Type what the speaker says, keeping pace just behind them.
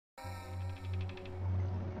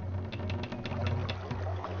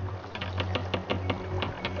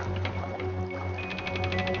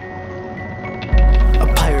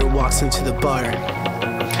walks into the bar.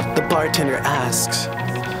 The bartender asks,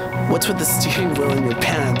 "What's with the steering wheel in your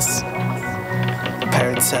pants?" The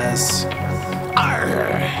pirate says,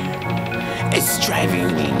 "Arr, it's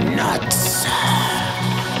driving me nuts."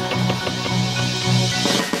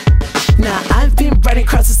 Now I've been riding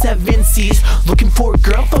across the 7 seas, looking for a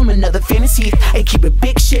girl from another fantasy. I keep a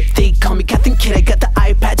big ship, they call me Captain Kid. I got the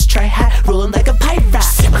eye patch, tri-hat, rolling like a pirate.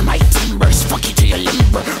 Simmer my timbers, fuck you till you're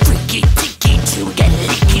limber. Freaky ticky to get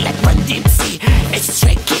leaky like Run DMC. It's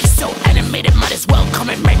tricky, so animated, might as well come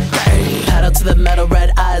and make day. Paddle to the metal, red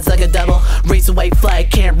eyes like a devil. Raise a white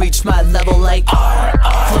flag, can't reach my level like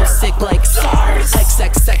flow sick like SARS.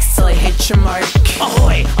 XXX till I hit your mark.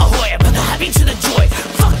 Ahoy, ahoy, I put the happy to the joy.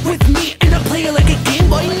 Fuck with me and I play it like a Game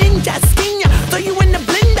Boy Ninja. Skin ya, throw you in the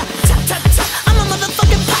blender. Ta ta ta, I'm a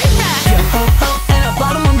motherfucking pirate. Yo ho ho, and I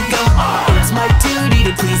bottom them go. It's my duty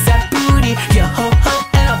to please that booty. Yo ho ho,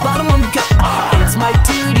 and I bottom them go. It's my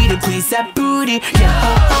duty to please that booty. Yo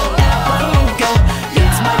ho ho, and I bottom them go.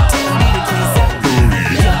 It's my duty to please that booty.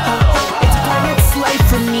 Yo ho ho, it's a pirate's life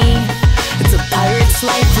for me. It's a pirate's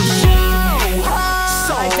life for me.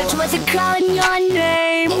 I bet you wasn't calling your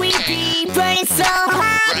name. We be burning so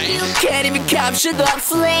hot you can't even capture the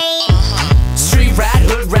flame. Street rat,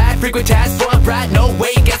 hood rat, frequent task for a brat. No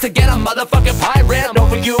way, guess again, a motherfucking pirate.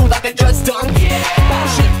 Over you like I just done. Yeah,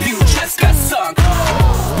 bullshit, you just got sunk.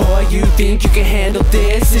 Boy, you think you can handle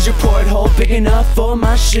this? Is your porthole big enough for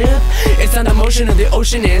my ship? It's not the motion of the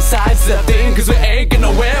ocean inside the thing, cause we ain't get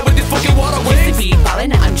nowhere with these fucking water Used wings. to be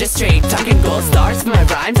ballin', I'm just straight talking gold stars for my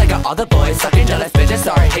rhymes. I got all the boys sucking, jealous bitches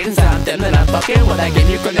start hating. So I'm them that I'm fucking. What that game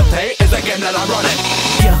you gonna pay is the game that I'm running.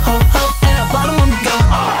 Yo ho ho, and I bottom them go.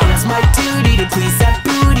 It's my duty to please that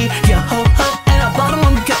booty. Yo ho ho, and I bottom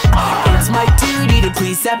them go. It's my duty to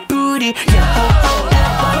please that booty. Yo ho ho, and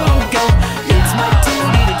I bottom them go. It's my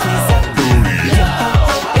duty to please that booty. Yo ho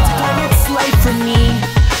ho, it's a pirate's life for me.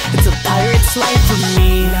 It's a pirate's life for me.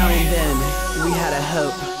 Now and then, we had a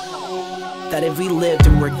hope that if we lived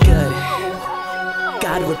and were good,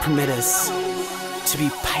 God would permit us to be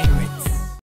pirates.